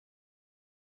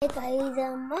Hey guys,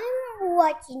 I'm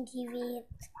watching TV.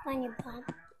 It's SpongeBob.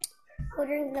 What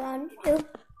are you going to do?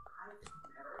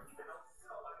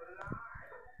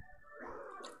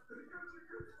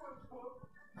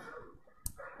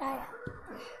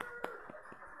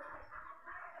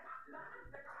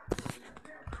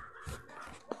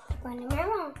 Going to my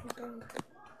mom's room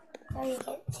so you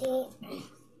can see.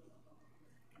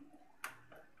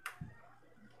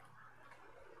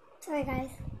 Sorry guys.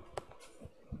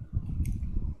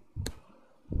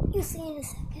 You'll see in a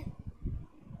second.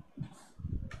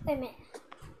 Wait a minute.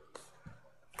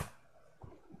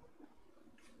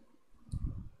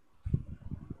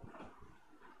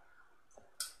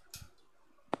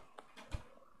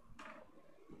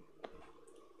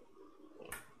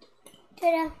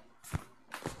 Ta-da.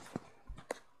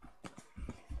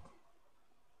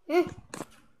 Do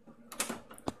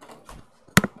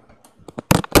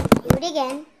it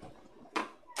again.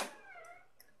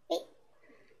 Wait.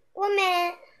 1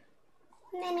 minute.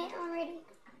 1 minute already.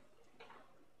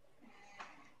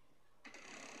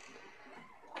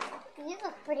 You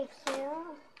look pretty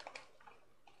cute.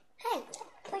 Hey,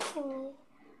 pushing me.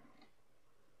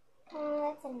 Oh,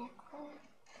 that's a necklace.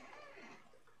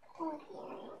 Oh,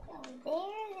 here you go.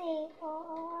 There they go.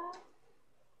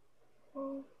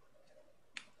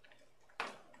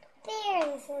 There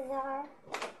the scissors.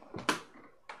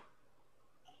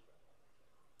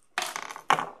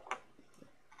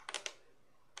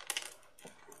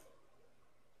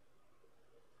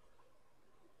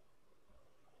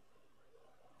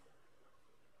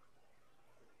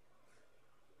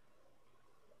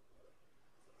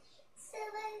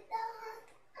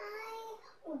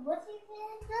 What if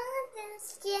it's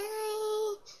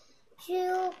just to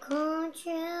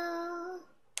control?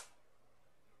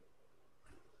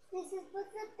 This is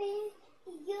supposed to be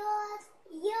yours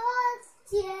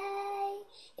today.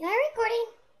 Am I recording?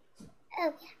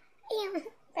 Oh yeah, I am.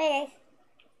 Bye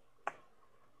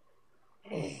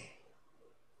guys.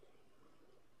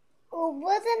 Oh,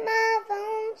 wasn't my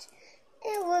phone?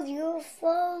 It was your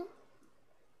phone.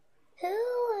 Who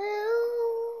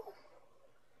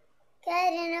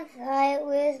got in a fight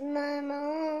with my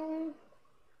mom?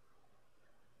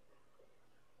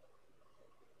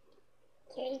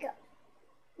 Here you go.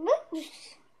 Whoops.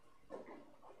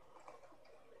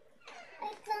 I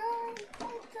thought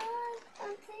I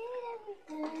did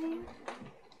everything.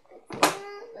 It's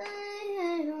not like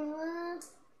I don't love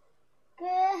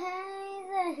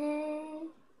crazy.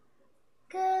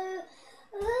 Go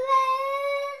crazy,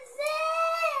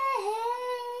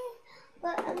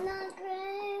 but I'm not crazy.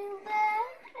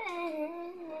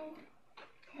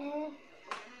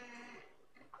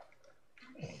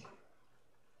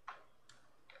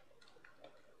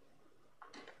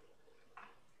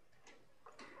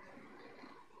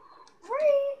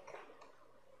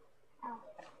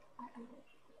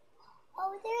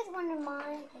 Oh, there's one of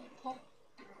mine. Okay,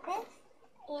 this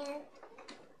and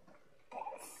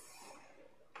this.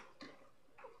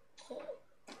 Okay.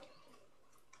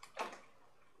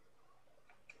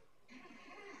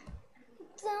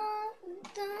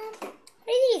 What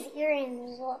do these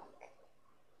earrings look?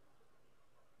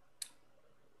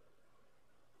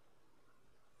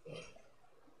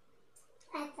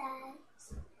 I thought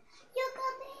you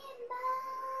could be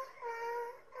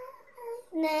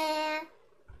mine.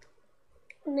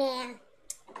 Nah.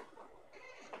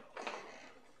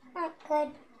 Not good.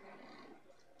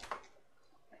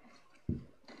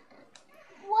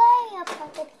 Way up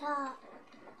at the top.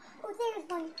 Oh, there's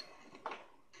one.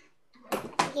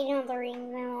 You know the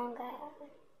rings I won't go.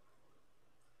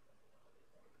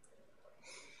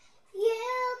 You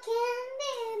can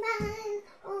be mine,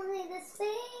 only the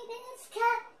sweetest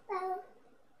couple.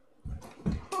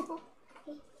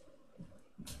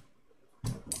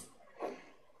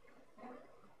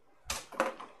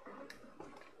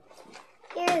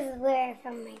 Here's where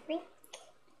from my ring.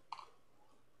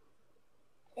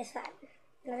 This one,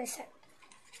 another set.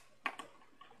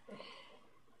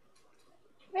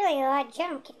 Really a lot of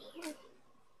junk in here.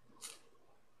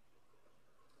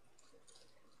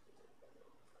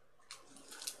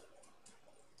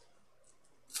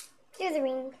 Here's a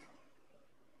ring.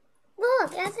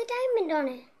 Look, it has a diamond on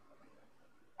it.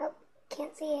 Oh,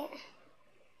 can't see it.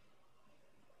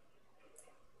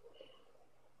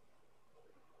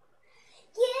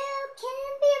 You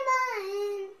can be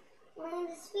mine. Only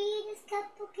the sweetest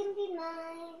couple can be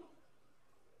mine.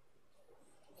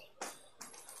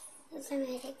 So I'm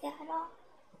going to take that off.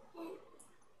 And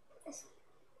this one.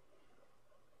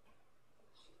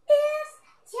 It's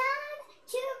time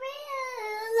to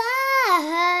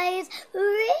realize.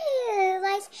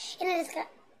 And I just got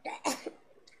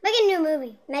like a new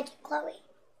movie, Magic Chloe.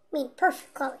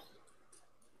 perfect, Chloe.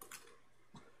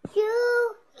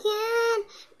 You can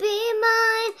be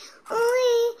mine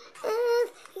only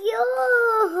if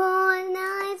you're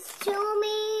nice to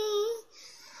me.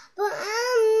 But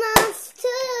I'm nice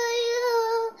to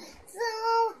you, so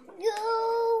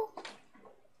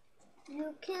you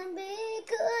can be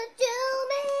good to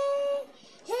me.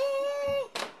 Hey,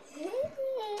 hey,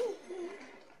 hey.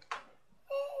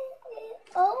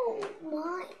 Oh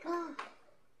my God.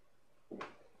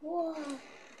 Whoa.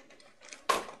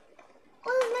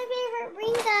 What's my favorite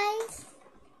ring, guys?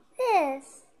 This.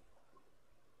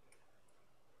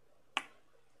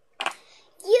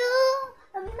 You're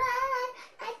mine.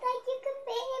 I thought you could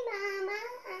be my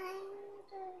mind.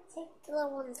 Take the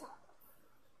little ones off.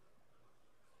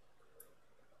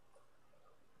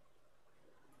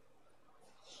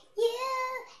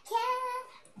 You can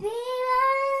be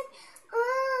mine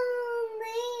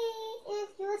only if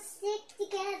you stick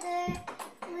together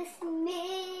with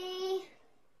me.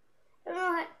 I don't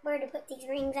know where to put these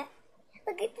rings at.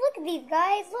 Look at these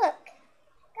guys. Look,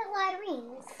 got a lot of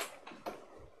rings.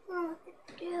 Oh, look at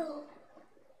the deal.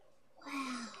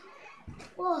 Wow.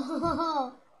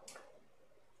 Whoa.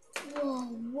 Whoa.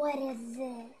 What is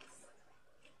this?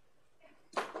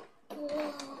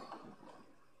 Whoa.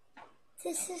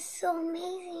 This is so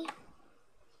amazing.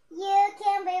 You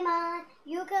can be mine.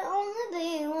 You can only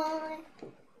be one.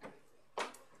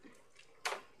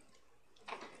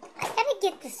 I gotta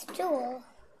get the stool.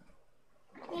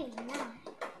 Maybe not.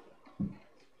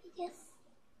 Just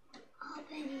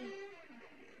open it.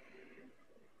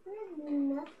 There's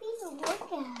nothing to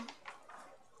look at.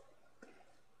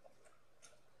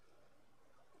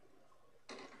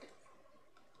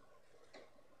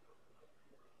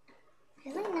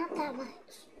 Really not that much.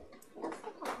 That's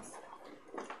the last.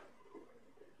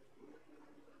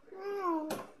 No.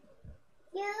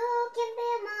 You can be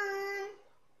mine.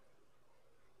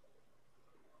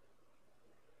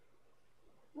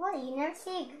 What, you never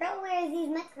see a girl wear these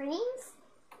neck rings?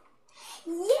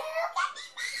 You can be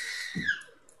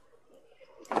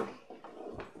mine!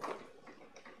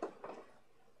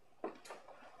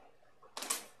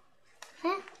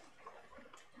 Huh?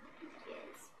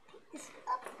 Just pick this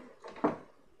up.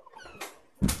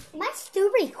 Am I still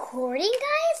recording,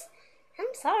 guys?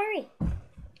 I'm sorry.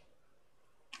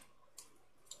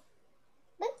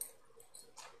 Look.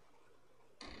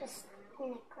 This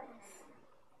necklace.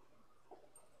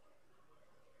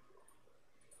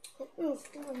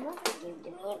 Still another gift to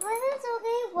me, but that's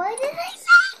okay. What did I say?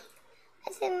 I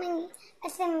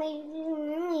said my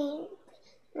mommy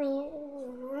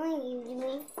gave to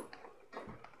me.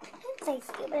 I didn't say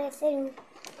stupid. I said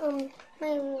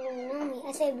my mommy.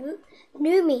 I said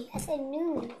new me. I said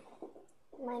new me.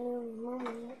 My new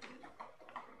mommy.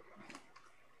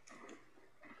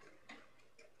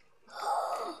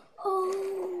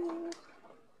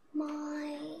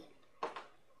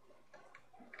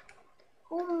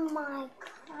 Oh my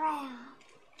crap.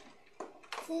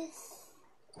 This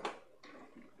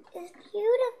is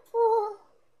beautiful.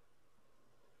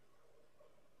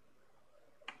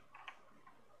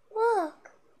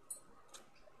 Look.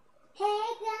 Hey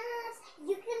guys,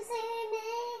 you can see me.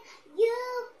 You.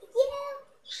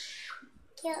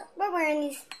 Yeah, we're wearing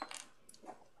these.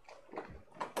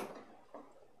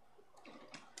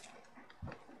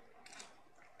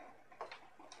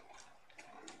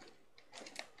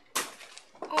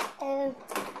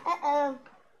 Uh-oh.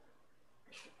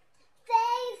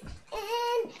 Faith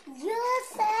in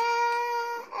yourself.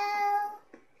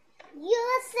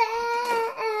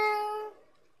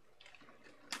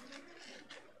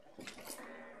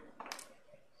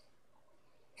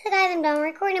 So guys, I'm done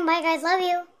recording. Bye guys, love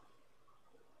you.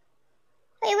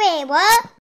 Wait, what?